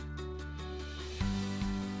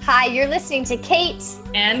Hi, you're listening to Kate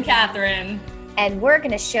and Catherine, and we're going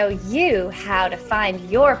to show you how to find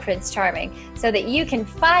your Prince Charming so that you can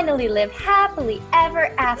finally live happily ever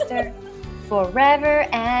after, forever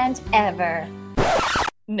and ever.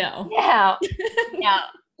 No. No.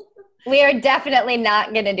 We are definitely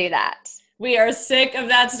not going to do that. We are sick of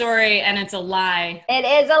that story, and it's a lie. It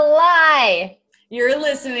is a lie. You're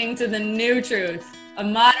listening to The New Truth, a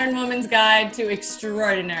modern woman's guide to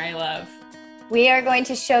extraordinary love. We are going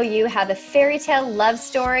to show you how the fairy tale love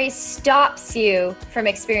story stops you from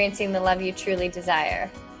experiencing the love you truly desire.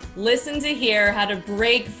 Listen to hear how to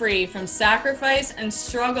break free from sacrifice and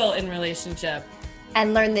struggle in relationship.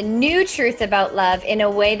 And learn the new truth about love in a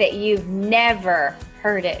way that you've never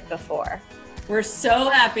heard it before. We're so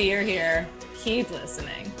happy you're here. Keep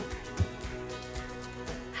listening.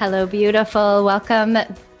 Hello, beautiful. Welcome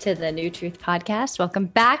to the New Truth podcast. Welcome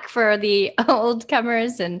back for the old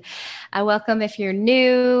comers, and welcome if you're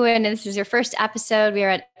new and this is your first episode. We are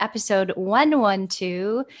at episode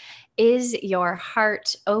 112. Is your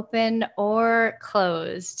heart open or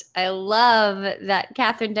closed? I love that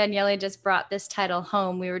Catherine Daniele just brought this title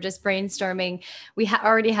home. We were just brainstorming. We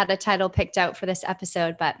already had a title picked out for this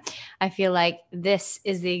episode, but I feel like this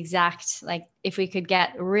is the exact, if we could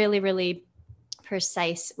get really, really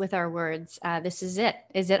precise with our words, this is it.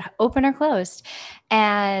 Is it open or closed?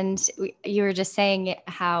 And you were just saying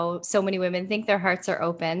how so many women think their hearts are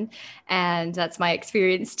open, and that's my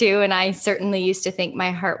experience too. And I certainly used to think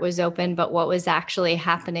my heart was open, but what was actually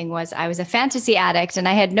happening was I was a fantasy addict, and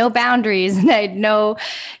I had no boundaries, and I had no,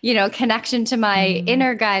 connection to my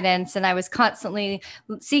inner guidance, and I was constantly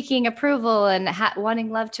seeking approval and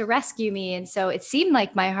wanting love to rescue me. And so it seemed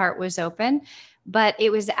like my heart was open, but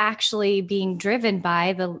it was actually being driven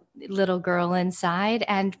by the little girl inside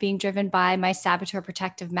and being driven by my saboteur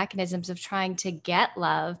protective mechanisms of trying to get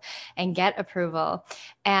love and get approval.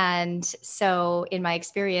 And so in my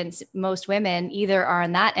experience, most women either are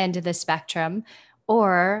on that end of the spectrum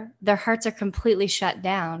or their hearts are completely shut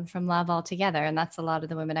down from love altogether. And that's a lot of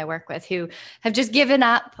the women I work with who have just given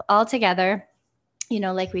up altogether.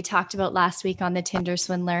 Like we talked about last week on the Tinder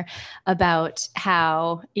Swindler about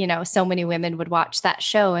how, so many women would watch that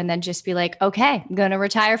show and then just be like, okay, I'm going to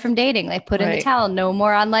retire from dating. Put in the towel, no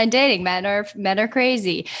more online dating. Men are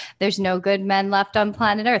crazy. There's no good men left on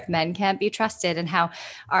planet Earth. Men can't be trusted. And how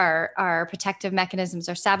our protective mechanisms,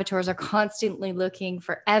 our saboteurs are constantly looking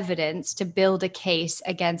for evidence to build a case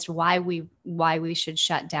against why we should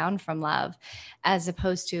shut down from love, as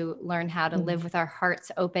opposed to learn how to live with our hearts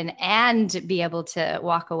open and be able to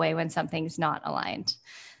walk away when something's not aligned.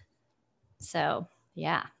 So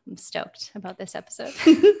yeah, I'm stoked about this episode.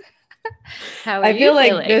 How are you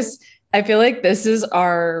feeling? I feel like this is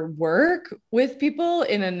our work with people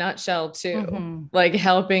in a nutshell too,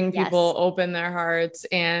 helping people open their hearts,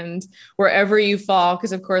 and wherever you fall,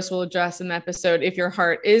 because of course we'll address in the episode, if your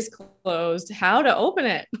heart is closed, how to open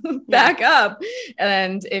it back up.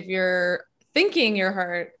 And if you're thinking your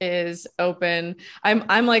heart is open,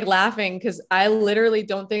 I'm laughing because I literally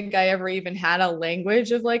don't think I ever even had a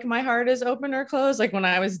language of my heart is open or closed. When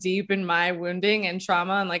I was deep in my wounding and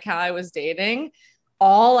trauma and how I was dating,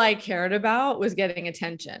 all I cared about was getting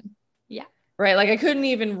attention. Yeah. Right. I couldn't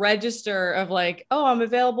even register of oh, I'm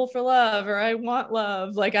available for love or I want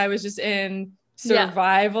love. I was just in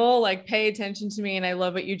survival, pay attention to me. And I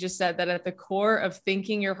love what you just said, that at the core of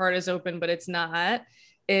thinking your heart is open, but it's not,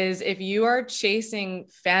 is if you are chasing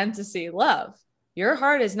fantasy love, your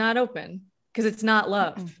heart is not open because it's not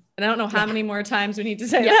love. And I don't know how many more times we need to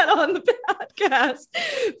say that on the podcast.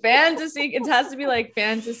 Fantasy, it has to be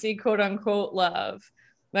fantasy, quote unquote, love,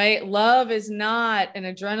 right? Love is not an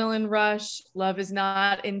adrenaline rush. Love is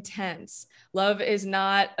not intense. Love is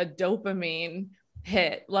not a dopamine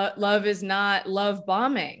hit. Love is not love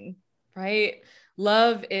bombing, right?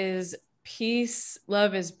 Love is peace.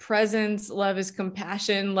 Love is presence. Love is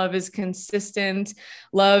compassion. Love is consistent.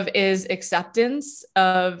 Love is acceptance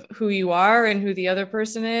of who you are and who the other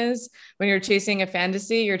person is. When you're chasing a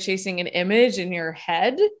fantasy, you're chasing an image in your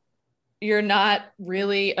head. You're not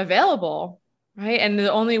really available, right? And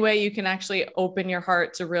the only way you can actually open your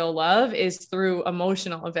heart to real love is through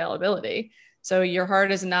emotional availability. So your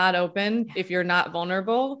heart is not open if you're not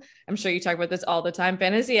vulnerable. I'm sure you talk about this all the time.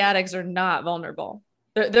 Fantasy addicts are not vulnerable.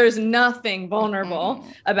 There's nothing vulnerable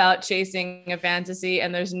about chasing a fantasy,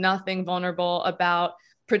 and there's nothing vulnerable about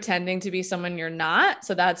pretending to be someone you're not.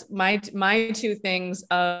 So that's my two things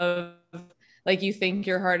of you think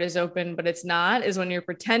your heart is open, but it's not, is when you're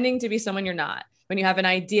pretending to be someone you're not. When you have an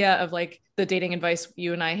idea of the dating advice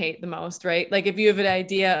you and I hate the most, right? If you have an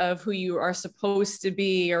idea of who you are supposed to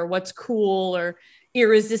be or what's cool, or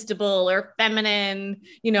irresistible or feminine,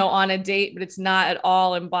 on a date, but it's not at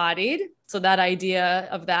all embodied. So that idea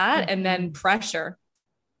of that, and then pressure,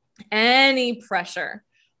 any pressure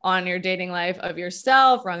on your dating life of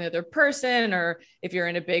yourself or on the other person, or if you're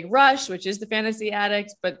in a big rush, which is the fantasy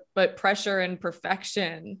addict, but pressure and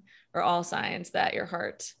perfection are all signs that your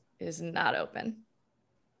heart is not open.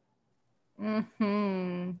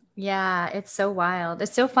 Yeah, it's so wild.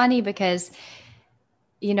 It's so funny because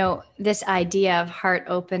this idea of heart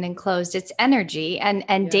open and closed, it's energy, and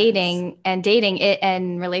yes. dating it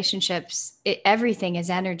and relationships, everything is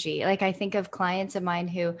energy. Like I think of clients of mine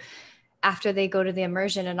who, after they go to the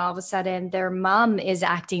immersion and all of a sudden their mom is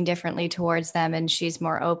acting differently towards them and she's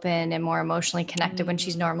more open and more emotionally connected when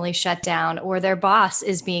she's normally shut down, or their boss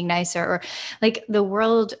is being nicer, or like the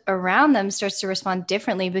world around them starts to respond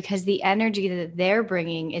differently because the energy that they're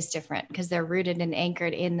bringing is different because they're rooted and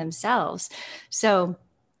anchored in themselves. So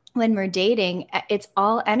when we're dating, it's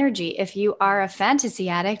all energy. If you are a fantasy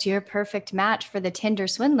addict, you're a perfect match for the Tinder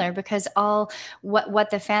swindler, because all what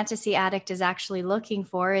the fantasy addict is actually looking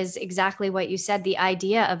for is exactly what you said, the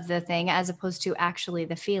idea of the thing, as opposed to actually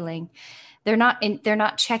the feeling. They're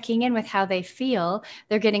not checking in with how they feel.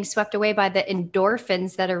 They're getting swept away by the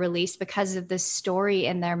endorphins that are released because of the story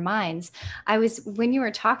in their minds. When you were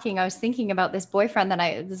talking, I was thinking about this boyfriend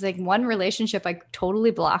that was like one relationship I totally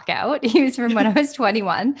block out. He was from when I was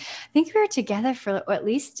 21. I think we were together for at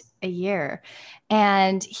least a year,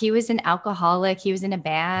 and he was an alcoholic. He was in a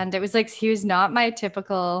band. It was like, he was not my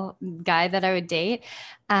typical guy that I would date.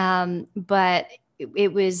 But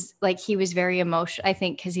it was like, he was very emotional. I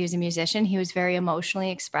think because he was a musician, he was very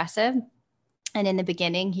emotionally expressive. And in the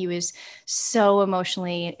beginning, he was so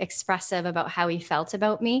emotionally expressive about how he felt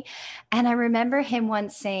about me. And I remember him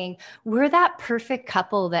once saying, "We're that perfect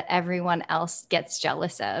couple that everyone else gets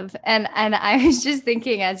jealous of." And I was just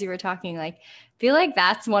thinking, as you were talking, like, feel like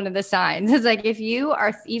that's one of the signs. It's like, if you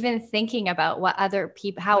are even thinking about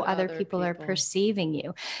how other people are perceiving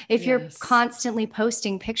you, if you're constantly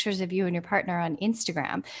posting pictures of you and your partner on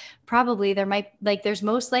Instagram, probably there's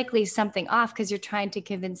most likely something off, because you're trying to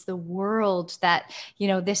convince the world that,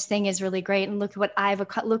 this thing is really great. And look what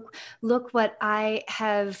look what I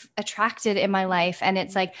have attracted in my life. And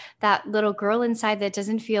it's like that little girl inside that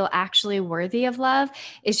doesn't feel actually worthy of love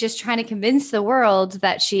is just trying to convince the world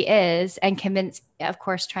that she is, and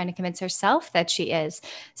trying to convince herself that she is.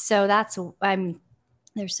 So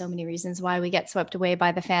there's so many reasons why we get swept away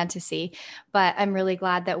by the fantasy, but I'm really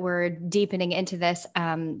glad that we're deepening into this.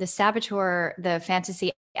 The saboteur, the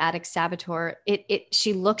fantasy addict saboteur,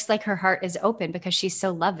 she looks like her heart is open because she's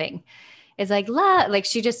so loving. It's like love, like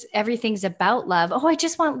everything's about love. Oh, I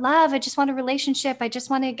just want love. I just want a relationship. I just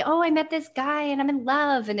want to, I met this guy and I'm in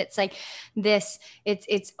love. And it's like this,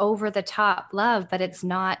 it's over the top love, but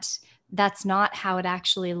that's not how it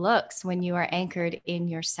actually looks when you are anchored in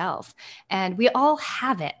yourself. And we all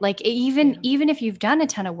have it. Like even if you've done a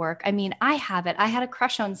ton of work, I mean, I have it. I had a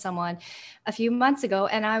crush on someone a few months ago,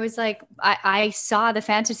 and I was like, I saw the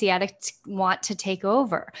fantasy addict want to take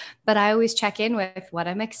over, but I always check in with what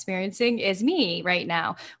I'm experiencing is me right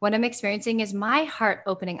now. What I'm experiencing is my heart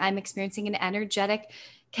opening. I'm experiencing an energetic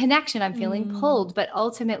connection. I'm feeling pulled, but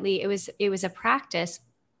ultimately it was a practice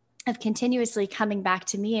of continuously coming back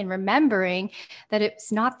to me and remembering that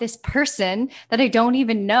it's not this person that I don't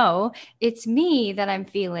even know. It's me that I'm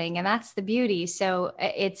feeling. And that's the beauty. So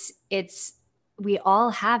we all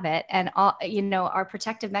have it, and all, our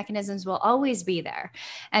protective mechanisms will always be there.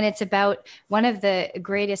 And it's about one of the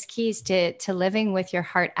greatest keys to living with your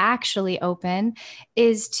heart actually open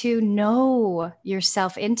is to know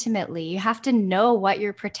yourself intimately. You have to know what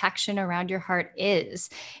your protection around your heart is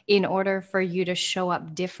in order for you to show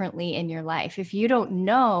up differently in your life. If you don't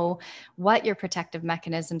know what your protective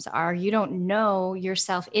mechanisms are, you don't know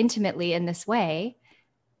yourself intimately in this way,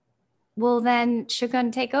 well, then she's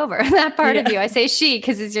going to take over that part of you. I say she,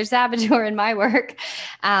 because it's your saboteur in my work.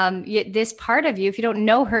 This part of you, if you don't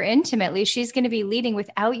know her intimately, she's going to be leading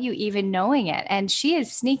without you even knowing it. And she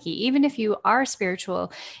is sneaky. Even if you are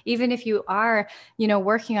spiritual, even if you are,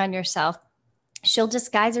 working on yourself, she'll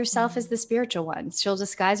disguise herself as the spiritual one. She'll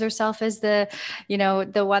disguise herself as the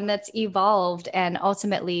one that's evolved. And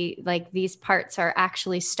ultimately, like, these parts are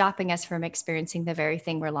actually stopping us from experiencing the very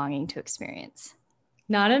thing we're longing to experience.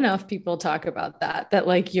 Not enough people talk about that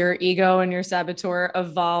like your ego and your saboteur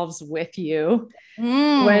evolves with you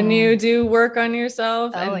when you do work on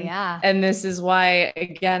yourself. And this is why,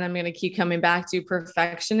 again, I'm going to keep coming back to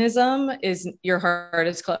perfectionism is your heart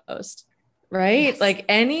is closed, right? Yes. Like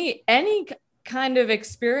any kind of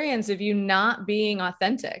experience of you not being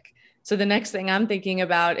authentic. So the next thing I'm thinking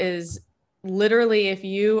about is literally, if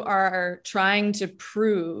you are trying to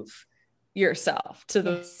prove yourself to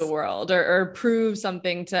the world or prove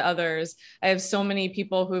something to others. I have so many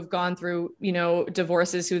people who've gone through,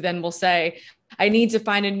 divorces who then will say, I need to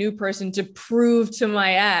find a new person to prove to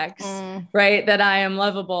my ex, right, that I am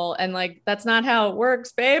lovable. And like, that's not how it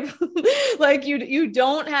works, babe. Like you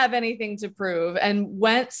don't have anything to prove. And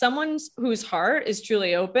when someone whose heart is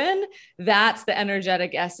truly open, that's the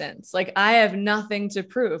energetic essence. Like, I have nothing to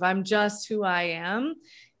prove. I'm just who I am.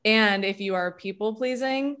 And if you are people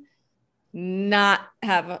pleasing, you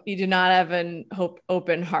do not have an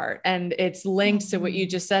open heart. And it's linked to what you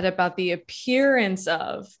just said about the appearance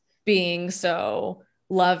of being so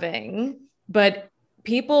loving, but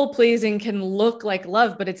people pleasing can look like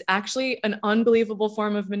love, but it's actually an unbelievable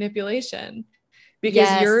form of manipulation,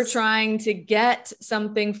 because you're trying to get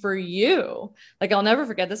something for you. Like, I'll never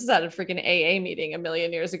forget, this is at a freaking AA meeting a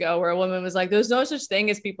million years ago, where a woman was like, there's no such thing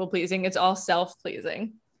as people pleasing. It's all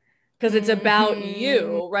self-pleasing. Because it's about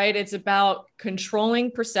you, right? It's about controlling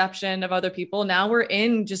perception of other people. Now we're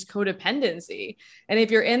in just codependency. And if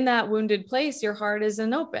you're in that wounded place, your heart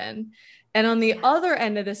isn't open. And on the other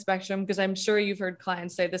end of the spectrum, because I'm sure you've heard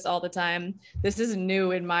clients say this all the time, this is new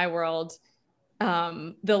in my world,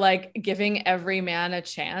 the like giving every man a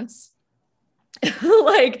chance.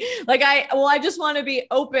 I just want to be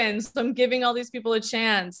open, so I'm giving all these people a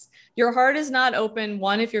chance. Your heart is not open,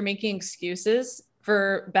 one, if you're making excuses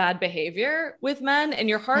for bad behavior with men, and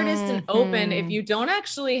your heart isn't open if you don't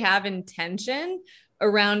actually have intention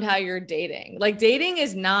around how you're dating. Like, dating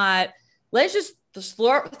is not, let's just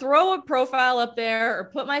throw a profile up there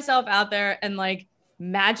or put myself out there and like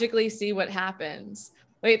magically see what happens.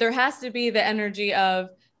 Wait, there has to be the energy of,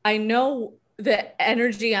 I know the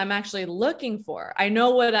energy I'm actually looking for. I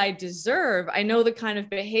know what I deserve. I know the kind of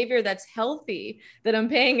behavior that's healthy that I'm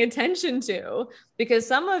paying attention to, because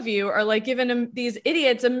some of you are like giving these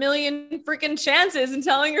idiots a million freaking chances and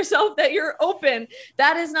telling yourself that you're open.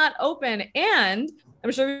 That is not open. And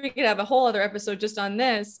I'm sure we could have a whole other episode just on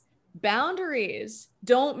this. Boundaries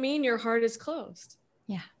don't mean your heart is closed.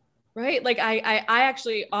 Yeah. Right. Like I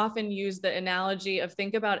actually often use the analogy of,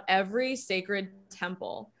 think about every sacred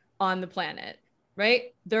temple on the planet,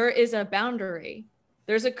 right? There is a boundary.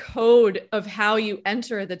 There's a code of how you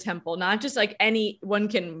enter the temple, not just like anyone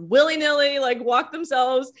can willy-nilly like walk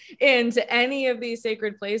themselves into any of these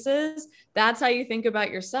sacred places. That's how you think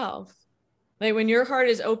about yourself. Like, when your heart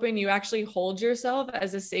is open, you actually hold yourself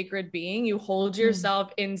as a sacred being. You hold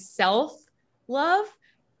yourself in self-love,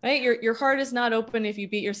 right? Your heart is not open if you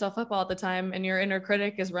beat yourself up all the time and your inner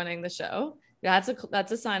critic is running the show. That's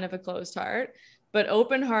a sign of a closed heart. But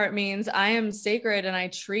open heart means I am sacred and I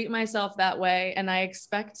treat myself that way, and I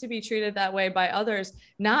expect to be treated that way by others,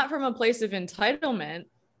 not from a place of entitlement,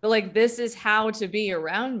 but like, this is how to be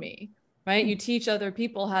around me, right? You teach other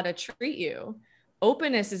people how to treat you.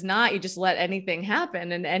 Openness is not, you just let anything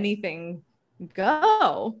happen and anything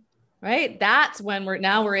go, right? That's when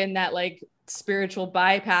we're in that like spiritual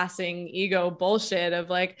bypassing ego bullshit of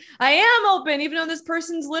like, I am open, even though this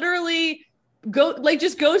person's literally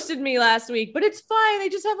just ghosted me last week, but it's fine. They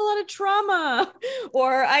just have a lot of trauma.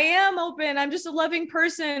 Or I am open, I'm just a loving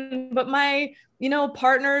person, but my,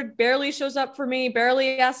 partner barely shows up for me,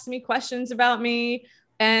 barely asks me questions about me,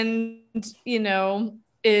 and,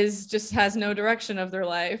 has no direction of their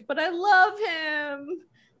life, but I love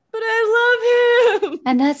him.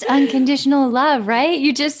 And that's unconditional love, right?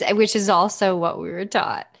 Which is also what we were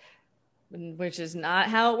taught. Which is not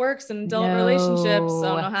how it works in adult relationships. I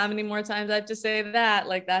don't know how many more times I have to say that.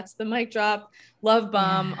 Like, that's the mic drop, love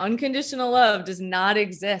bomb. Yeah. Unconditional love does not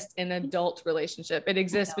exist in adult relationship. It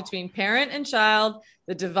exists between parent and child,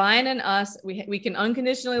 the divine and us. We can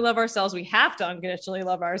unconditionally love ourselves. We have to unconditionally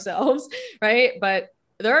love ourselves, right? But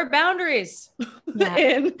there are boundaries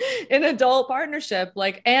in adult partnership.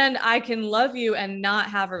 Like, and I can love you and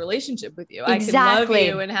not have a relationship with you. Exactly. I can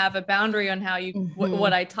love you and have a boundary on how you,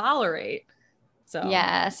 what I tolerate. So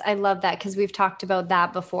yes, I love that, because we've talked about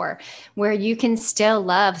that before, where you can still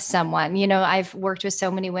love someone. I've worked with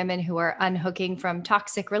so many women who are unhooking from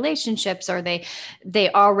toxic relationships, or they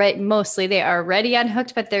are already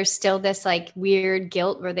unhooked, but there's still this like weird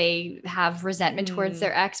guilt where they have resentment towards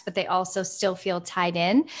their ex, but they also still feel tied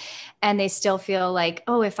in. And they still feel like,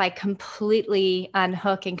 oh, if I completely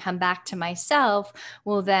unhook and come back to myself,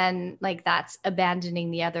 well, then like that's abandoning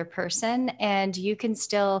the other person. And you can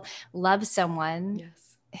still love someone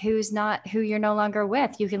who you're no longer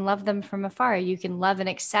with. You can love them from afar. You can love and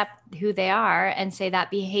accept who they are and say that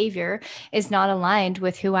behavior is not aligned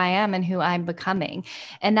with who I am and who I'm becoming.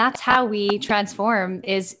 And that's how we transform.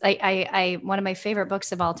 Is I one of my favorite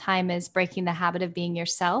books of all time is Breaking the Habit of Being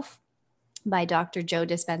Yourself. by Dr. Joe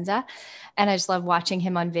Dispenza. And I just love watching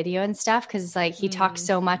him on video and stuff because like he talks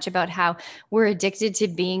so much about how we're addicted to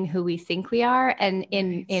being who we think we are. And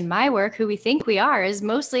in my work, who we think we are is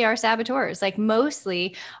mostly our saboteurs, like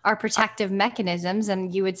mostly our protective mechanisms.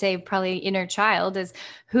 And you would say probably inner child is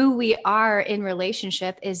who we are in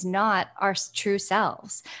relationship is not our true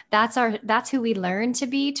selves. That's who we learn to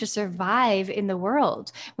be to survive in the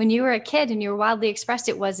world. When you were a kid and you were wildly expressed,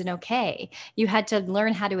 it wasn't okay. You had to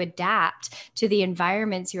learn how to adapt to the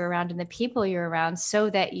environments you're around and the people you're around so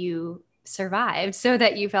that you survived, so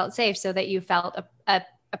that you felt safe, so that you felt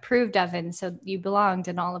approved of, and so you belonged,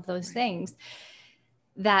 and all of those things.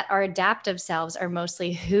 That our adaptive selves are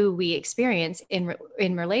mostly who we experience in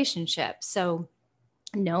relationships. So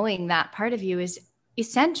knowing that part of you is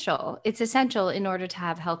essential. It's essential in order to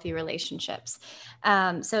have healthy relationships.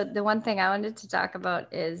 So the one thing I wanted to talk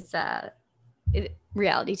about is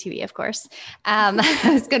reality TV, of course. I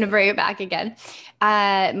was going to bring it back again.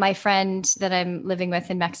 My friend that I'm living with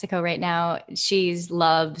in Mexico right now, she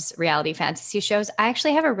loves reality fantasy shows. I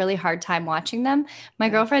actually have a really hard time watching them. My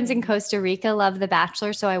girlfriends in Costa Rica love The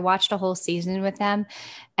Bachelor, so I watched a whole season with them.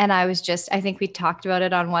 And I think we talked about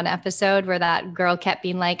it on one episode where that girl kept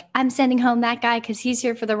being like, I'm sending home that guy because he's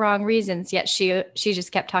here for the wrong reasons. Yet she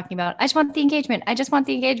just kept talking about, I just want the engagement. I just want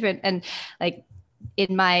the engagement. And like,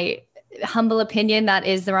 in my humble opinion, that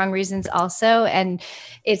is the wrong reasons also. And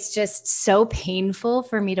it's just so painful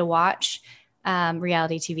for me to watch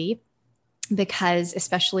reality TV because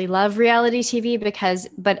especially love reality TV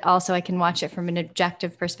but also I can watch it from an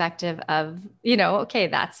objective perspective of, okay,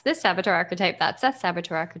 that's this saboteur archetype. That's that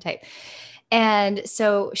saboteur archetype. And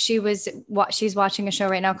so she's watching a show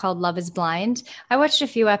right now called Love is Blind. I watched a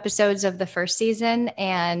few episodes of the first season.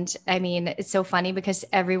 And I mean, it's so funny because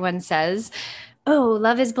everyone says, oh,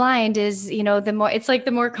 Love is Blind is, it's like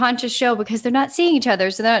the more conscious show because they're not seeing each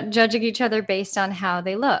other. So they're not judging each other based on how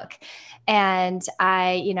they look. And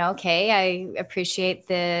I appreciate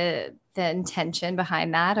the intention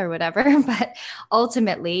behind that or whatever, but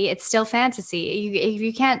ultimately it's still fantasy.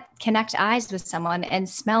 You can't connect eyes with someone and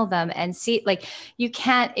smell them and see, like you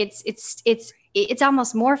can't, it's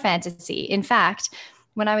almost more fantasy. In fact,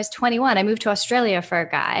 when I was 21, I moved to Australia for a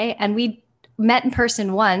guy and we met in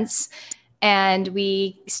person once. And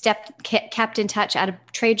we kept in touch at a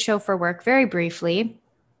trade show for work very briefly.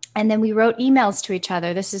 And then we wrote emails to each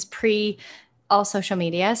other. This is pre all social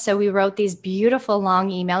media. So we wrote these beautiful long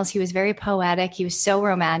emails. He was very poetic. He was so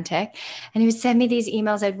romantic. And he would send me these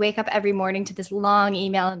emails. I'd wake up every morning to this long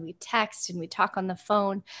email and we'd text and we'd talk on the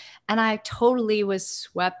phone. And I totally was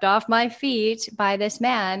swept off my feet by this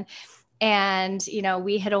man. And,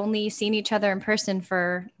 we had only seen each other in person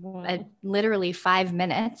for literally 5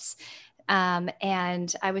 minutes.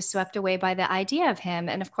 And I was swept away by the idea of him.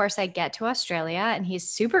 And of course I get to Australia and he's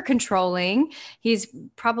super controlling. He's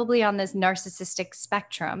probably on this narcissistic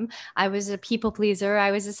spectrum. I was a people pleaser.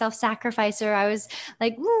 I was a self-sacrificer. I was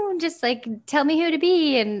like, just like, tell me who to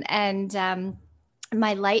be. And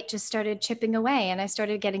my light just started chipping away and I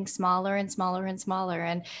started getting smaller and smaller and smaller.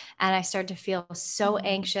 And I started to feel so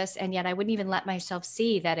anxious. And yet I wouldn't even let myself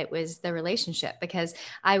see that it was the relationship because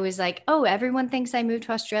I was like, oh, everyone thinks I moved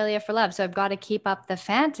to Australia for love. So I've got to keep up the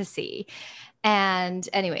fantasy. And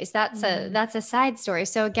anyways, that's a side story.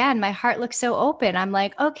 So again, my heart looks so open. I'm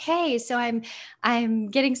like, okay, so I'm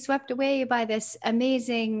getting swept away by this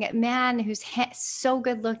amazing man who's so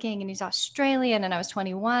good looking and he's Australian and I was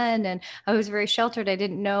 21 and I was very sheltered. I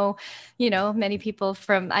didn't know, many people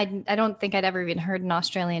I don't think I'd ever even heard an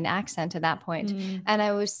Australian accent at that point. And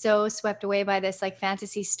I was so swept away by this like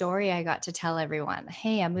fantasy story I got to tell everyone,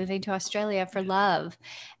 hey, I'm moving to Australia for love.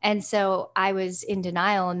 And so I was in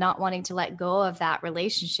denial and not wanting to let go of that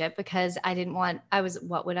relationship because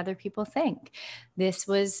what would other people think? This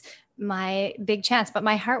was my big chance, but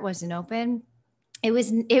my heart wasn't open. It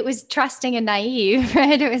was trusting and naive,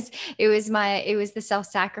 right? It was the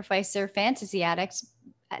self-sacrificer fantasy addict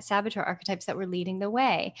saboteur archetypes that were leading the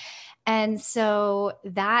way. And so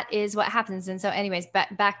that is what happens. And so anyways,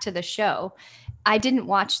 back to the show. I didn't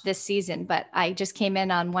watch this season, but I just came in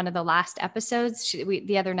on one of the last episodes.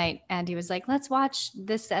 The other night, Andy was like, let's watch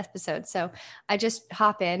this episode. So I just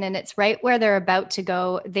hop in and it's right where they're about to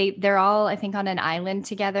go. They're all, I think, on an island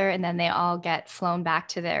together. And then they all get flown back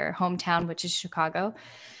to their hometown, which is Chicago.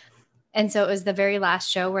 And so it was the very last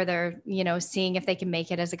show where they're, seeing if they can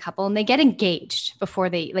make it as a couple and they get engaged before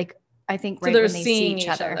they I think right they're when they seeing see each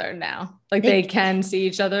other now. Like they can see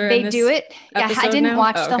each other. They do it. Yeah, I didn't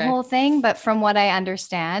watch the okay. whole thing, but from what I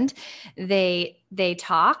understand, they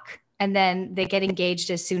talk and then they get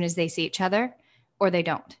engaged as soon as they see each other or they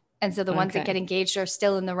don't. And so the ones that get engaged are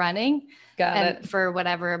still in the running. Got and it. For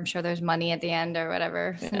whatever, I'm sure there's money at the end or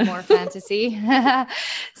whatever, more fantasy.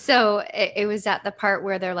 So it was at the part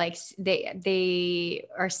where they're like, they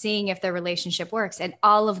are seeing if their relationship works, and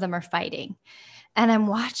all of them are fighting. And I'm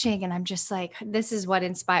watching and I'm just like, this is what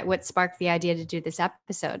sparked the idea to do this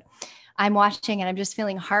episode. I'm watching and I'm just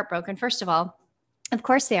feeling heartbroken. First of all, of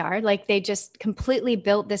course they are. Like, they just completely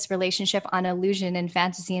built this relationship on illusion and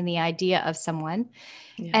fantasy and the idea of someone.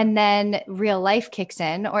 Yeah. And then real life kicks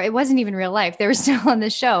in, or it wasn't even real life. They were still on the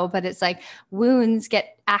show, but it's like wounds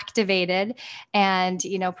get activated and,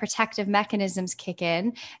 protective mechanisms kick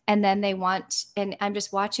in. And then and I'm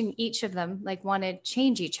just watching each of them like want to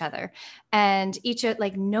change each other. And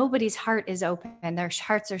nobody's heart is open. Their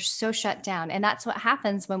hearts are so shut down. And that's what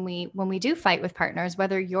happens when we do fight with partners,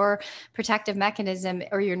 whether your protective mechanism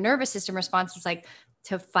or your nervous system response is like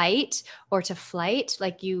to fight or to flight,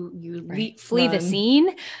 like you flee the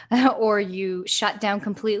scene, or you shut down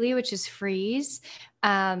completely, which is freeze,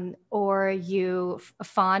 or you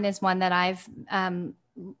fawn is one that I've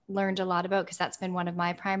learned a lot about, because that's been one of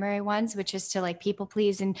my primary ones, which is to like people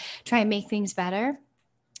please and try and make things better.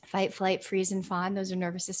 Fight, flight, freeze, and fawn. Those are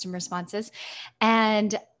nervous system responses.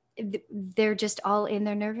 And they're just all in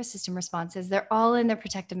their nervous system responses. They're all in their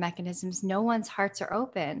protective mechanisms. No one's hearts are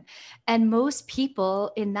open. And most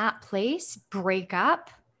people in that place break up,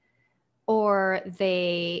 or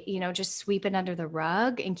they, just sweep it under the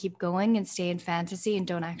rug and keep going and stay in fantasy and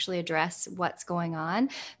don't actually address what's going on.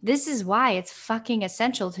 This is why it's fucking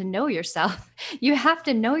essential to know yourself. You have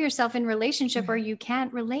to know yourself in relationship, or you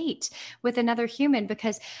can't relate with another human,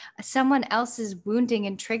 because someone else's wounding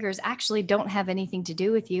and triggers actually don't have anything to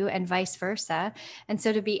do with you, and vice versa. And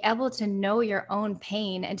so to be able to know your own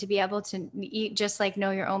pain, and to be able to just like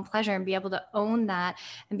know your own pleasure, and be able to own that,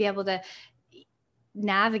 and be able to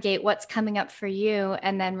navigate what's coming up for you,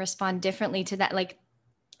 and then respond differently to that. Like,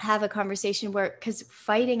 have a conversation because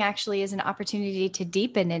fighting actually is an opportunity to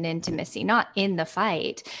deepen an intimacy, not in the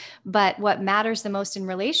fight. But what matters the most in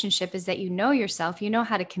relationship is that you know yourself, you know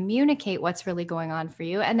how to communicate what's really going on for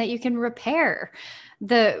you, and that you can repair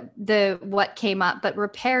the what came up. But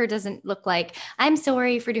repair doesn't look like, I'm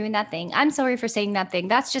sorry for doing that thing, I'm sorry for saying that thing.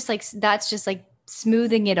 That's just like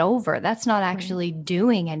smoothing it over. That's not actually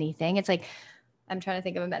doing anything. It's like, I'm trying to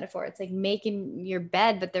think of a metaphor. It's like making your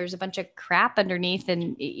bed, but there's a bunch of crap underneath,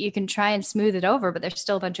 and you can try and smooth it over, but there's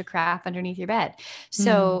still a bunch of crap underneath your bed.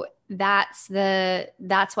 So that's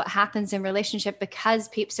what happens in relationship, because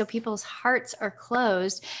people's hearts are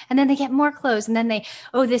closed, and then they get more closed, and then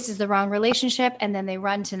this is the wrong relationship. And then they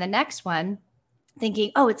run to the next one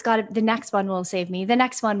thinking, the next one will save me. The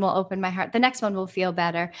next one will open my heart. The next one will feel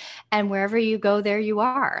better. And wherever you go, there you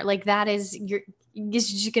are. Like, that is you're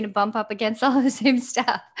just going to bump up against all the same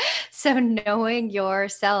stuff. So knowing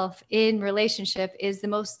yourself in relationship is the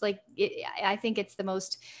most I think it's the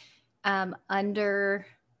most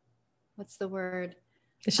what's the word?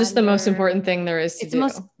 It's just the most important thing there is to do.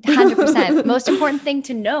 It's the most 100% most important thing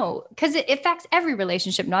to know, because it affects every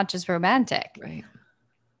relationship, not just romantic. Right.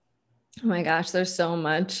 Oh my gosh, there's so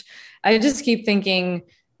much. I just keep thinking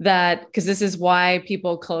that, because this is why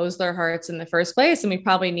people close their hearts in the first place. And we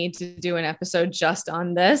probably need to do an episode just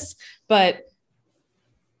on this, but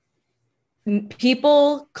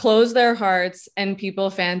people close their hearts and people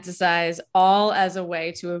fantasize all as a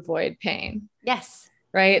way to avoid pain. Yes.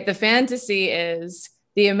 Right. The fantasy is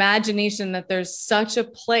the imagination that there's such a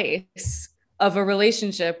place of a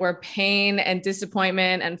relationship where pain and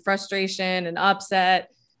disappointment and frustration and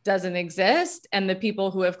upset doesn't exist. And the people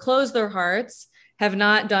who have closed their hearts have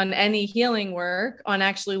not done any healing work on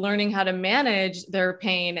actually learning how to manage their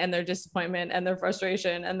pain and their disappointment and their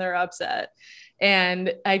frustration and their upset.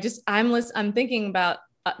 And I'm thinking about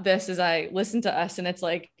this as I listen to us, and it's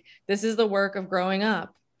like, this is the work of growing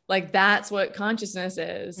up. Like, that's what consciousness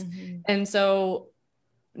is. Mm-hmm. And so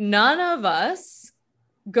none of us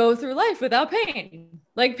go through life without pain.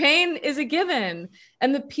 Like, pain is a given.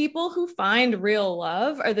 And the people who find real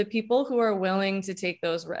love are the people who are willing to take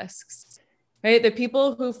those risks. Right? The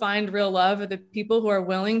people who find real love are the people who are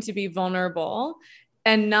willing to be vulnerable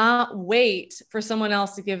and not wait for someone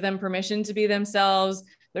else to give them permission to be themselves.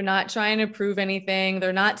 They're not trying to prove anything.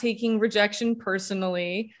 They're not taking rejection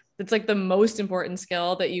personally. That's like the most important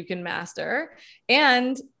skill that you can master.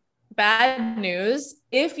 And bad news,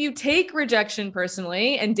 if you take rejection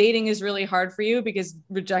personally and dating is really hard for you because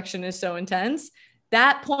rejection is so intense,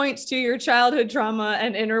 that points to your childhood trauma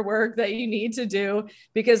and inner work that you need to do,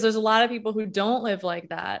 because there's a lot of people who don't live like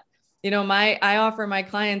that. I offer my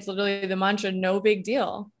clients literally the mantra, no big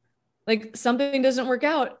deal. Like something doesn't work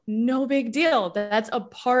out, no big deal. That's a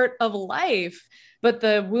part of life. But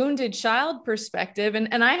the wounded child perspective,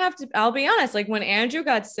 and I'll be honest, like when Andrew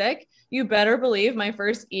got sick, you better believe my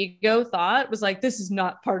first ego thought was like, this is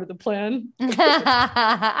not part of the plan.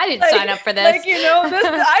 I didn't sign up for this. Like,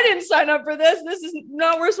 I didn't sign up for this. This is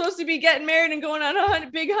not, we're supposed to be getting married and going on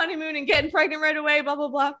a big honeymoon and getting pregnant right away, blah, blah,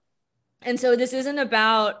 blah. And so this isn't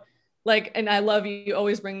about like, and I love you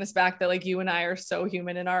always bring this back that like you and I are so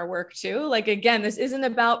human in our work too. Like, again, this isn't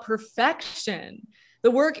about perfection. The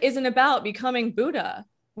work isn't about becoming Buddha.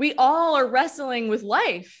 We all are wrestling with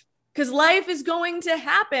life because life is going to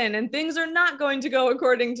happen and things are not going to go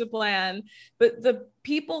according to plan. But the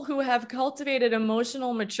people who have cultivated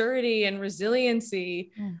emotional maturity and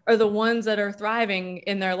resiliency are the ones that are thriving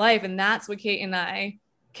in their life. And that's what Kate and I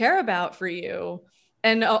care about for you.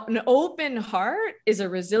 And an open heart is a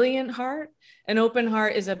resilient heart. An open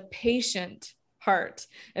heart is a patient heart.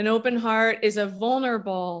 An open heart is a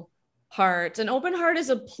vulnerable heart. An open heart is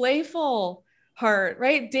a playful heart,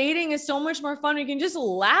 right? Dating is so much more fun. You can just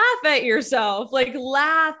laugh at yourself, like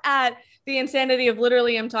laugh at the insanity of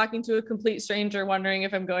literally I'm talking to a complete stranger wondering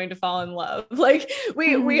if I'm going to fall in love. Like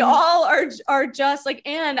we all are just like,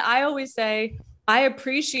 and I always say, I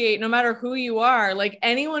appreciate no matter who you are, like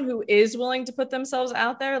anyone who is willing to put themselves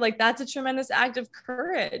out there, like that's a tremendous act of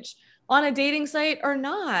courage on a dating site or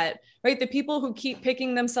not, right? The people who keep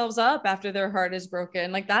picking themselves up after their heart is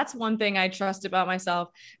broken. Like that's one thing I trust about myself.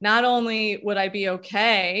 Not only would I be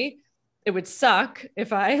okay, it would suck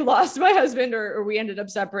if I lost my husband or we ended up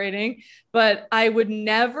separating, but I would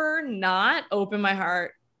never not open my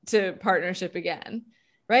heart to partnership again.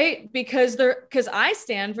 Right? Because I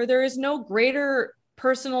stand for there is no greater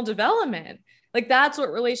personal development. Like that's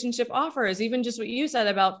what relationship offers. Even just what you said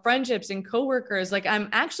about friendships and coworkers. Like I'm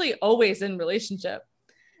actually always in relationship,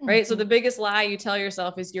 right? So the biggest lie you tell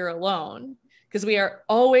yourself is you're alone because we are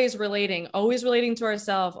always relating to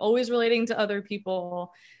ourselves, always relating to other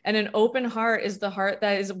people. And an open heart is the heart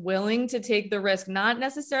that is willing to take the risk, not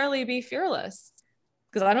necessarily be fearless.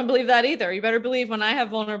 Because I don't believe that either. You better believe when I have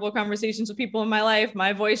vulnerable conversations with people in my life,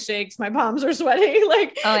 my voice shakes, my palms are sweaty.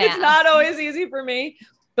 Like It's not always easy for me,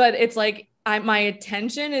 but it's like my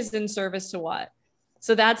attention is in service to what?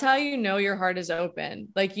 So that's how you know your heart is open.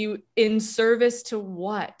 Like you in service to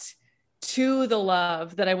what? To the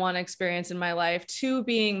love that I want to experience in my life, to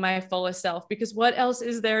being my fullest self, because what else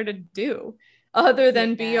is there to do other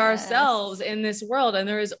than be ourselves in this world? And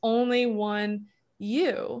there is only one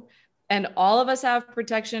you. And all of us have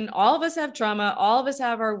protection. All of us have trauma. All of us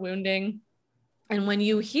have our wounding. And when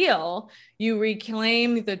you heal, you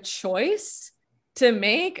reclaim the choice to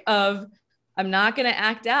make of, I'm not going to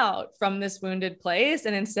act out from this wounded place.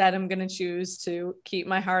 And instead, I'm going to choose to keep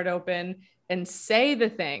my heart open and say the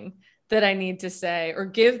thing that I need to say, or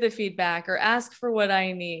give the feedback, or ask for what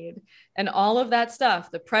I need. And all of that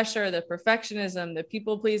stuff, the pressure, the perfectionism, the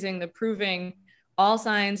people pleasing, the proving, all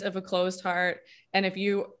signs of a closed heart. And if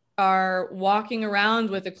you are walking around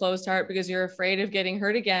with a closed heart because you're afraid of getting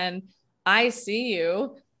hurt again, I see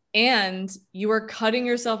you, and you are cutting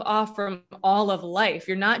yourself off from all of life.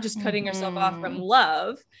 You're not just cutting yourself off from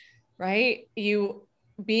love, right?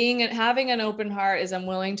 Having an open heart is I'm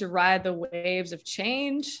willing to ride the waves of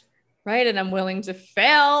change, right? And I'm willing to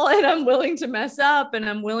fail, and I'm willing to mess up, and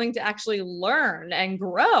I'm willing to actually learn and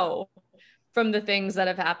grow from the things that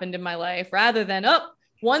have happened in my life, rather than,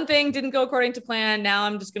 one thing didn't go according to plan. Now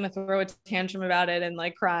I'm just going to throw a tantrum about it and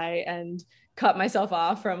like cry and cut myself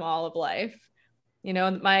off from all of life.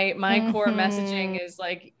 My core messaging is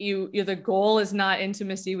like, the goal is not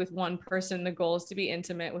intimacy with one person. The goal is to be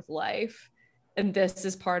intimate with life. And this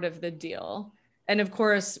is part of the deal. And of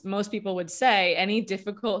course, most people would say any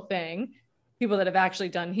difficult thing, people that have actually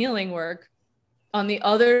done healing work, on the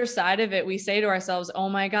other side of it, we say to ourselves, oh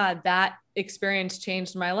my God, that experience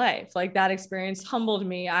changed my life. Like that experience humbled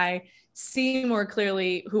me. I see more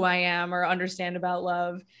clearly who I am or understand about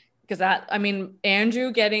love. Because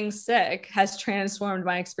Andrew getting sick has transformed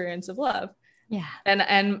my experience of love. Yeah.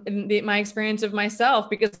 And my experience of myself,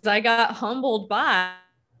 because I got humbled by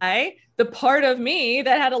the part of me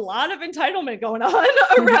that had a lot of entitlement going on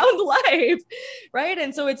around life. Right.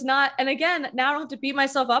 And so it's not, and again, now I don't have to beat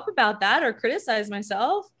myself up about that or criticize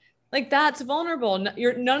myself. Like that's vulnerable.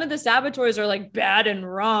 None of the saboteurs are like bad and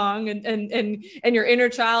wrong. And your inner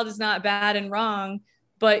child is not bad and wrong,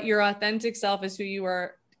 but your authentic self is who you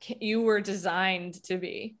were designed to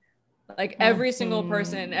be. Like every single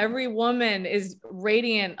person, every woman is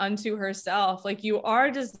radiant unto herself. Like you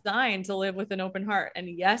are designed to live with an open heart. And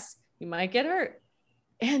yes, you might get hurt.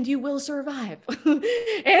 and you will survive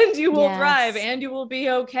and you will thrive and you will be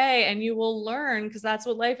okay and you will learn, because that's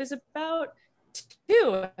what life is about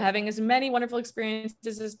too. Having as many wonderful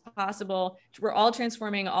experiences as possible. We're all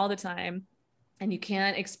transforming all the time, and you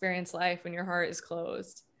can't experience life when your heart is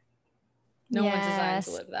closed. No one's designed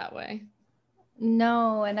to live that way.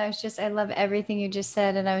 No. And I love everything you just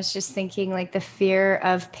said. And I was just thinking, like, the fear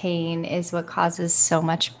of pain is what causes so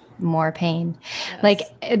much more pain. Yes. Like,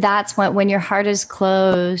 that's when your heart is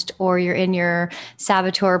closed, or you're in your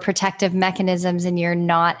saboteur protective mechanisms, and you're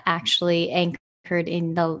not actually anchored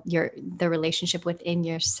in the relationship within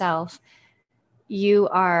yourself.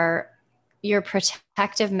 Your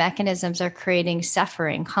protective mechanisms are creating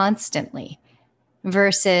suffering constantly,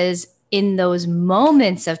 versus in those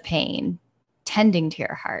moments of pain, tending to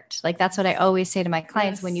your heart. Like, that's what I always say to my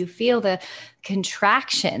clients. Yes. When you feel the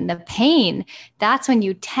contraction, the pain, that's when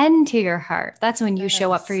you tend to your heart. That's when you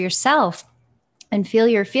show up for yourself and feel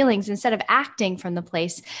your feelings, instead of acting from the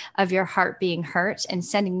place of your heart being hurt and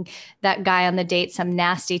sending that guy on the date some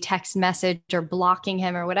nasty text message or blocking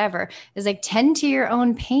him or whatever. Is like, tend to your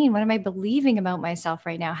own pain. What am I believing about myself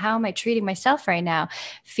right now? How am I treating myself right now?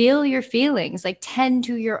 Feel your feelings, like, tend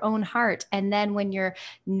to your own heart. And then when you're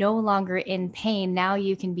no longer in pain, now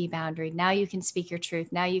you can be boundaried. Now you can speak your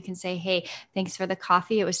truth. Now you can say, hey, thanks for the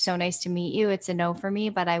coffee. It was so nice to meet you. It's a no for me,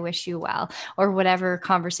 but I wish you well, or whatever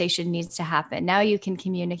conversation needs to happen. Now you can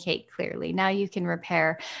communicate clearly. Now you can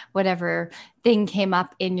repair whatever thing came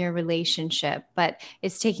up in your relationship. But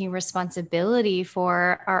it's taking responsibility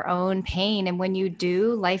for our own pain. And when you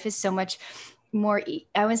do, life is so much more,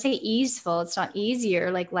 I wouldn't say easeful. It's not easier.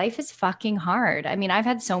 Like, life is fucking hard. I mean, I've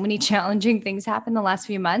had so many challenging things happen the last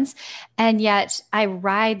few months, and yet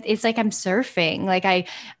it's like I'm surfing. Like, I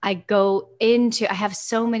have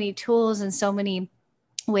so many tools and so many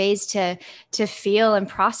ways to feel and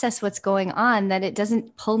process what's going on, that it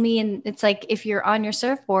doesn't pull me in. It's like, if you're on your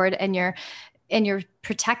surfboard and your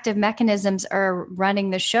protective mechanisms are running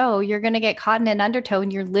the show, you're going to get caught in an undertow,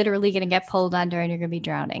 and you're literally going to get pulled under, and you're going to be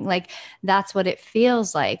drowning. Like, that's what it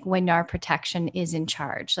feels like when our protection is in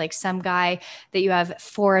charge. Like, some guy that you have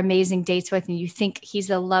 4 amazing dates with, and you think he's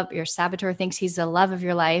the love, your saboteur thinks he's the love of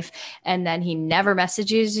your life, and then he never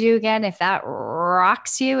messages you again. If that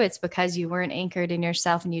rocks you, it's because you weren't anchored in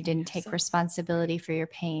yourself, and you didn't take responsibility for your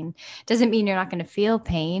pain. Doesn't mean you're not going to feel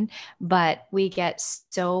pain, but we get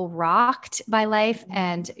so rocked by life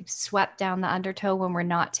and swept down the undertow when we're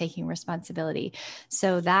not taking responsibility.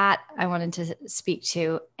 So that I wanted to speak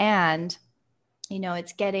to. And,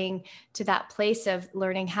 it's getting to that place of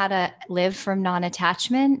learning how to live from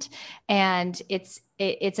non-attachment. And it's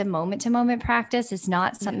a moment-to-moment practice. It's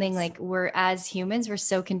not something like, we're, as humans, we're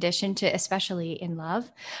so conditioned to, especially in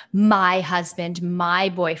love, my husband, my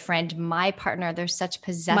boyfriend, my partner, there's such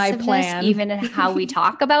possessiveness, even in how we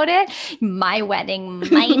talk about it. My wedding,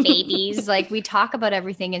 my babies, like, we talk about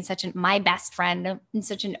everything in my best friend, in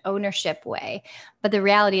such an ownership way. But the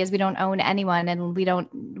reality is, we don't own anyone, and we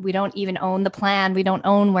don't even own the plan. We don't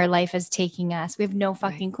own where life is taking us. We have no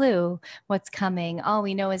fucking clue what's coming. All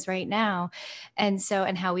we know is right now.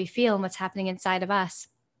 And how we feel and what's happening inside of us.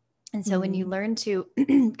 And so when you learn to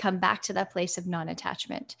come back to that place of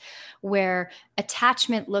non-attachment, where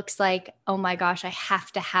attachment looks like, oh my gosh, I have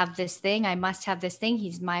to have this thing. I must have this thing.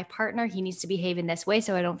 He's my partner. He needs to behave in this way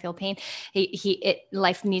so I don't feel pain.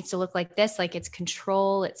 Life needs to look like this, like it's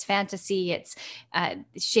control, it's fantasy, it's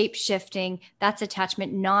shape shifting. That's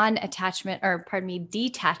attachment.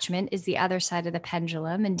 Detachment is the other side of the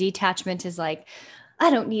pendulum. And detachment is like, I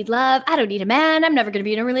don't need love. I don't need a man. I'm never going to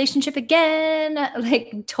be in a relationship again.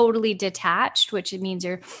 Like, totally detached, which means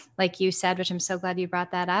you're, like you said, which I'm so glad you brought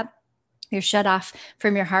that up. You're shut off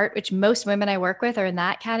from your heart, which most women I work with are in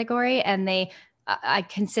that category. And I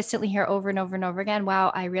consistently hear over and over and over again,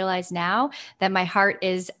 wow, I realize now that my heart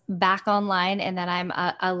is back online and that I'm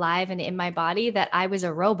alive and in my body, that I was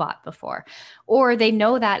a robot before. Or they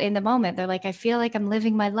know that in the moment. They're like, I feel like I'm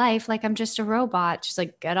living my life like I'm just a robot. Just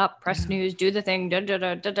like, get up, press snooze, do the thing, da, da,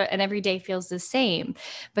 da, da, da, and every day feels the same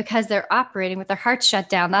because they're operating with their heart shut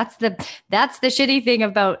down. That's the shitty thing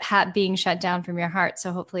about being shut down from your heart.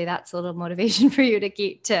 So hopefully that's a little motivation for you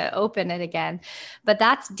to open it again. But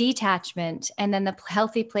that's detachment. And then the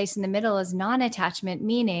healthy place in the middle is non-attachment,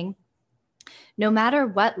 meaning no matter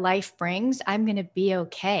what life brings, I'm going to be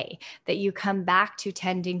okay. That you come back to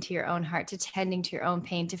tending to your own heart, to tending to your own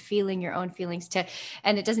pain, to feeling your own feelings,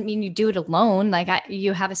 and it doesn't mean you do it alone. Like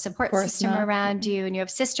you have a support system around you, and you have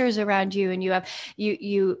sisters around you, and you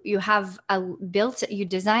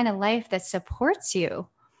design a life that supports you.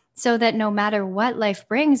 so that no matter what life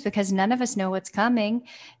brings, because none of us know what's coming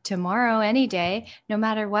tomorrow, any day, no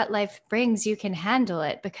matter what life brings, you can handle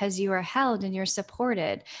it because you are held and you're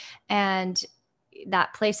supported. And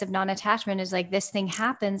that place of non-attachment is like, this thing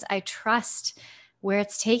happens, I trust where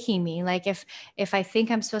it's taking me. Like if I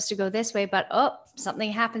think I'm supposed to go this way, but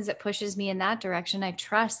something happens that pushes me in that direction, I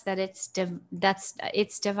trust that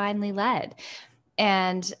it's divinely led.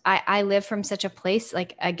 And I live from such a place,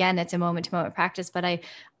 like, again, it's a moment to moment practice, but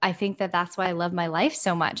I think that that's why I love my life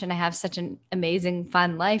so much. And I have such an amazing,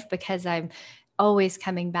 fun life because I'm always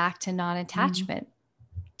coming back to non-attachment.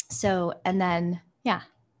 So, and then, yeah,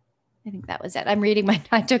 I think that was it.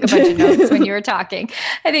 I took a bunch of notes when you were talking.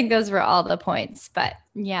 I think those were all the points, but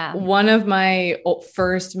yeah. One of my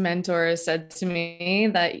first mentors said to me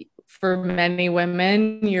that for many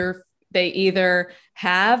women, they either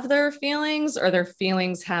have their feelings or their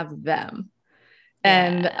feelings have them.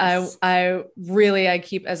 And yes. I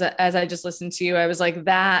keep, as I just listened to you, I was like,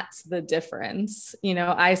 that's the difference. You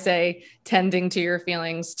know, I say tending to your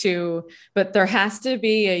feelings too, but there has to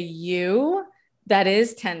be a you that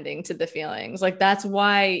is tending to the feelings. Like, that's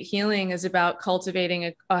why healing is about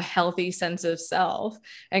cultivating a healthy sense of self,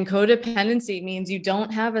 and codependency means you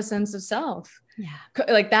don't have a sense of self. Yeah.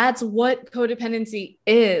 Like, that's what codependency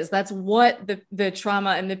is. That's what the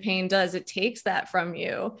trauma and the pain does. It takes that from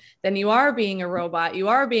you. Then you are being a robot. You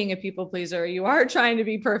are being a people pleaser. You are trying to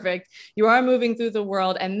be perfect. You are moving through the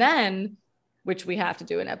world. And then, which we have to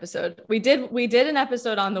do an episode. We did an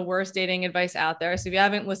episode on the worst dating advice out there. So if you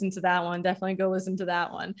haven't listened to that one, definitely go listen to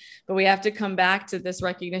that one. But we have to come back to this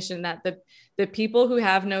recognition that the people who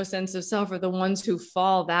have no sense of self are the ones who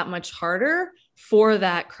fall that much harder for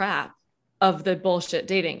that crap of the bullshit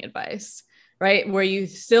dating advice, right? Where you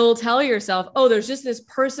still tell yourself, oh, there's just this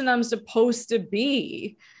person I'm supposed to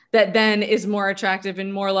be that then is more attractive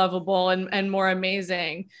and more lovable and more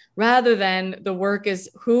amazing, rather than the work is,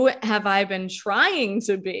 who have I been trying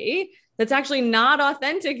to be that's actually not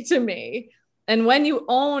authentic to me? And when you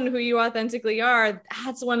own who you authentically are,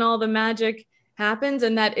 that's when all the magic happens.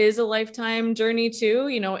 And that is a lifetime journey too.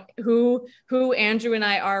 You know, who Andrew and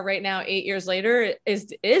I are right now, 8 years later,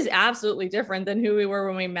 is absolutely different than who we were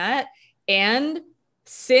when we met. And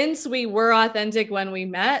since we were authentic when we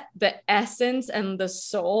met, the essence and the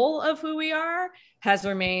soul of who we are has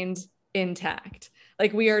remained intact.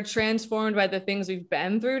 Like, we are transformed by the things we've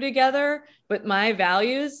been through together, but my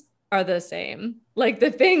values are the same. Like, the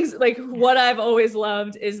things, like what I've always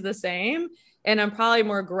loved is the same. And I'm probably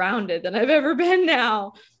more grounded than I've ever been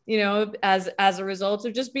now, you know, as a result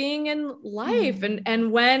of just being in life.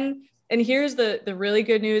 And here's the really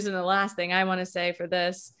good news. And the last thing I want to say for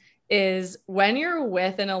this is, when you're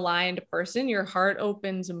with an aligned person, your heart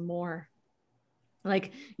opens more.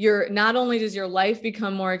 Like, not only does your life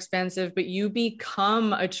become more expansive, but you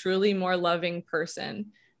become a truly more loving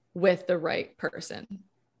person with the right person.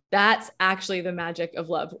 That's actually the magic of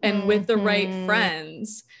love. And with the right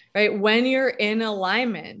friends, right? When you're in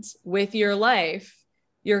alignment with your life,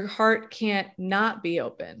 your heart can't not be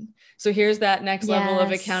open. So here's that next level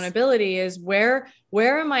of accountability, is where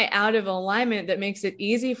am I out of alignment that makes it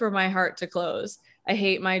easy for my heart to close? I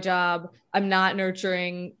hate my job. I'm not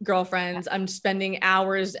nurturing girlfriends. I'm spending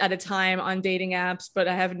hours at a time on dating apps, but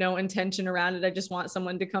I have no intention around it. I just want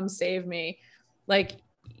someone to come save me. Like,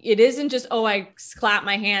 it isn't just, oh, I clap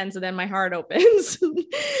my hands and then my heart opens,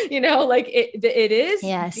 you know, like it is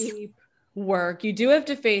deep work. You do have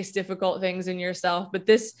to face difficult things in yourself, but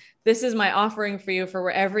this is my offering for you, for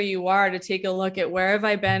wherever you are, to take a look at, where have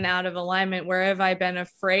I been out of alignment? Where have I been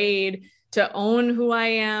afraid to own who I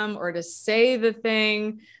am, or to say the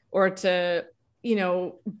thing, or to, you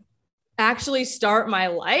know, actually start my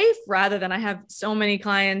life, rather than, I have so many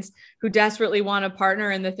clients who desperately want a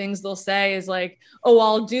partner, and the things they'll say is like, oh,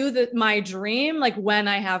 I'll do my dream like when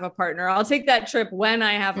I have a partner. I'll take that trip when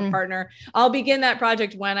I have a partner. I'll begin that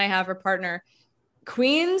project when I have a partner.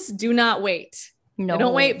 Queens do not wait. No. They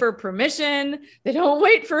don't wait for permission. They don't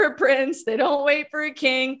wait for a prince. They don't wait for a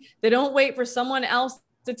king. They don't wait for someone else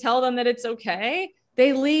to tell them that it's okay.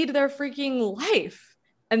 They lead their freaking life.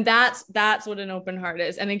 And that's what an open heart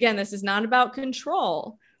is. And again, this is not about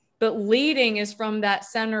control, but leading is from that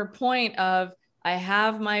center point of, I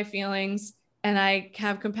have my feelings and I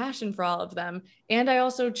have compassion for all of them. And I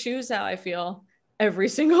also choose how I feel every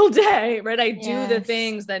single day, right? I do the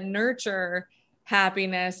things that nurture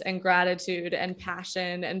happiness and gratitude and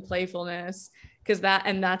passion and playfulness, because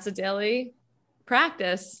that's a daily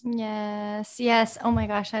practice. Yes. Oh my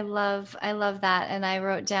gosh, I love that. And I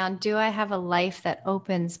wrote down, do I have a life that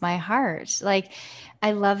opens my heart? Like,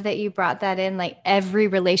 I love that you brought that in, like every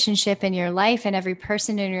relationship in your life and every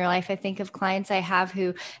person in your life. I think of clients I have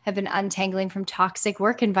who have been untangling from toxic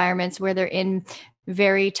work environments where they're in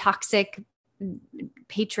very toxic,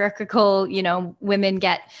 patriarchal, women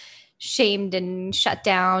get shamed and shut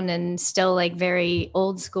down and still like very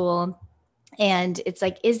old school. And it's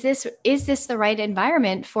like, is this the right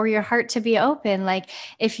environment for your heart to be open? Like,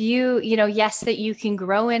 if yes, that you can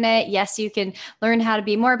grow in it. Yes, you can learn how to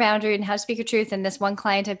be more boundary and how to speak your truth. And this one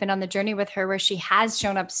client, I've been on the journey with her where she has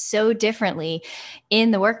shown up so differently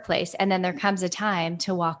in the workplace. And then there comes a time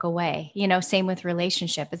to walk away, same with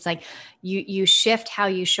relationship. It's like you shift how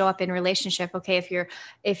you show up in relationship. Okay.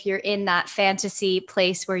 If you're in that fantasy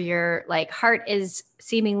place where your like heart is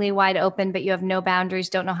seemingly wide open, but you have no boundaries,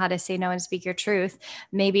 don't know how to say no and speak your truth.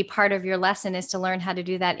 Maybe part of your lesson is to learn how to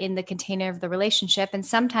do that in the container of the relationship. And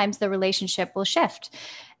sometimes the relationship will shift.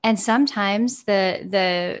 And sometimes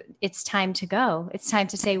it's time to go. It's time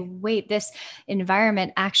to say, wait, this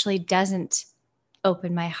environment actually doesn't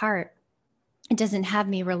open my heart. It doesn't have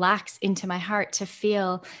me relax into my heart to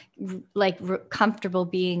feel like comfortable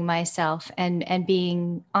being myself and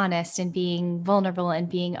being honest and being vulnerable and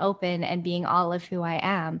being open and being all of who I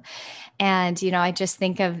am. And, I just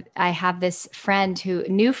think I have this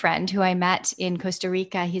new friend who I met in Costa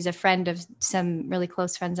Rica. He's a friend of some really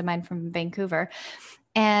close friends of mine from Vancouver.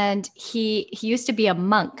 And he used to be a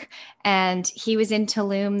monk, and he was in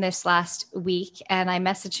Tulum this last week. And I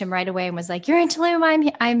messaged him right away and was like, "You're in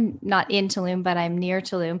Tulum. I'm not in Tulum, but I'm near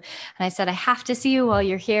Tulum." And I said, "I have to see you while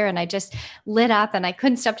you're here." And I just lit up, and I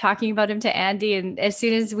couldn't stop talking about him to Andy. And as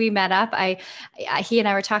soon as we met up, he and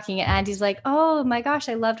I were talking, and Andy's like, "Oh my gosh,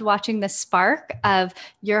 I loved watching the spark of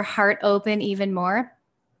your heart open even more."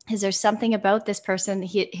 Is there something about this person?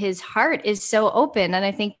 His heart is so open. And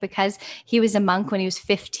I think because he was a monk when he was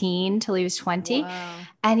 15 till he was 20, wow.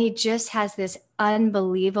 And he just has this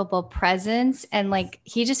unbelievable presence. And like,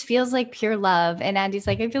 he just feels like pure love. And Andy's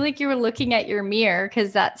like, I feel like you were looking at your mirror,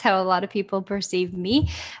 because that's how a lot of people perceive me.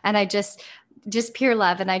 And I just pure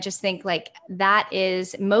love. And I just think like that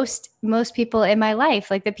is most people in my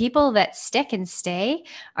life. Like the people that stick and stay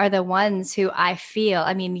are the ones who I feel,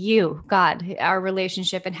 you, God, our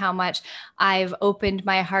relationship, and how much I've opened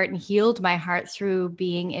my heart and healed my heart through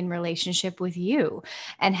being in relationship with you,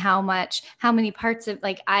 and how many parts of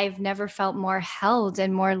like, I've never felt more held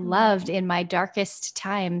and more loved in my darkest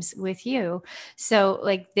times with you. So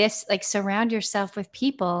like this, like surround yourself with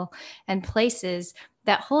people and places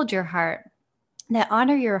that hold your heart, that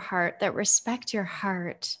honor your heart, that respect your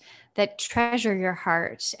heart, that treasure your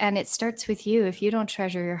heart. And it starts with you. If you don't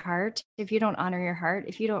treasure your heart, if you don't honor your heart,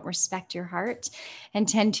 if you don't respect your heart and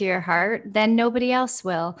tend to your heart, then nobody else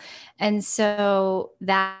will. And so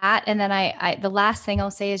that, and then I the last thing I'll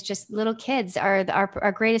say is just little kids are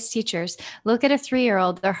our greatest teachers. Look at a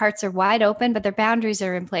 3-year-old, their hearts are wide open, but their boundaries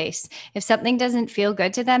are in place. If something doesn't feel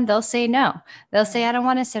good to them, they'll say no. They'll say, I don't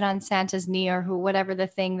want to sit on Santa's knee, or whatever the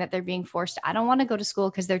thing that they're being forced. I don't want to go to school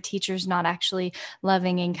because their teacher's not actually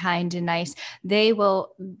loving and kind and nice. They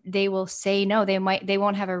will say no. They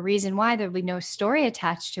won't have a reason why. There'll be no story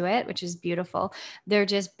attached to it, which is beautiful. They're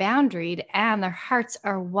just boundaried and their hearts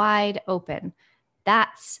are wide open.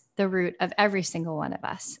 That's the root of every single one of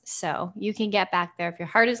us. So you can get back there if your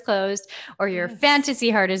heart is closed or your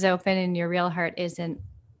fantasy heart is open and your real heart isn't.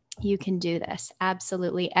 You can do this.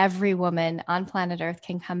 Absolutely. Every woman on planet Earth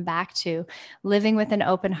can come back to living with an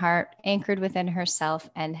open heart, anchored within herself,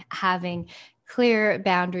 and having clear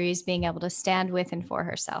boundaries, being able to stand with and for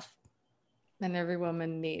herself. And every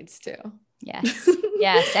woman needs to. Yes.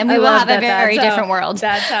 Yes. And we will have a very different world.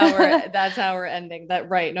 That's how we're ending that.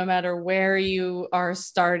 Right. No matter where you are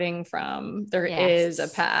starting from, there is a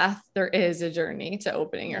path, there is a journey to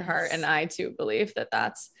opening your heart. And I too believe that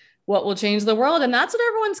that's what will change the world. And that's what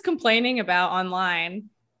everyone's complaining about online.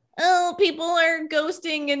 Oh, people are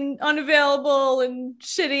ghosting and unavailable and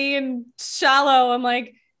shitty and shallow. I'm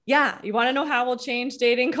like, yeah, you want to know how we'll change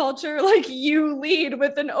dating culture? Like, you lead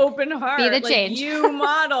with an open heart. Be the like, change. You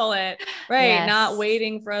model it, right? Yes. Not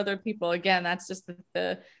waiting for other people. Again, that's just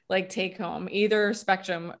the like take home. Either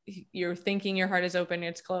spectrum, you're thinking your heart is open,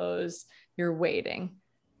 it's closed. You're waiting.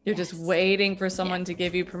 You're just waiting for someone to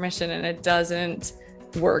give you permission, and it doesn't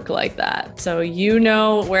work like that. So you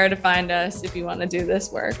know where to find us if you want to do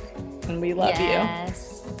this work. And we love you.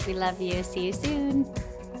 Yes, we love you. See you soon.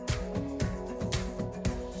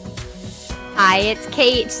 Hi, it's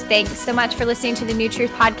Kate. Thanks so much for listening to the New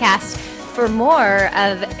Truth podcast. for more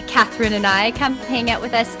of Catherine and I, come hang out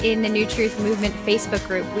with us in the New Truth Movement Facebook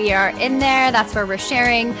group. We are in there. That's where we're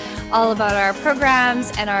sharing all about our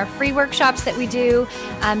programs and our free workshops that we do.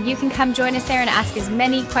 You can come join us there and ask as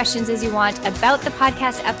many questions as you want about the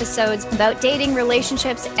podcast episodes, about dating,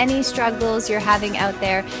 relationships, any struggles you're having out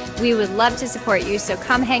there. We would love to support you. So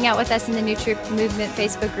come hang out with us in the New Truth Movement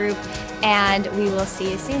Facebook group, and we will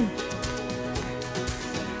see you soon.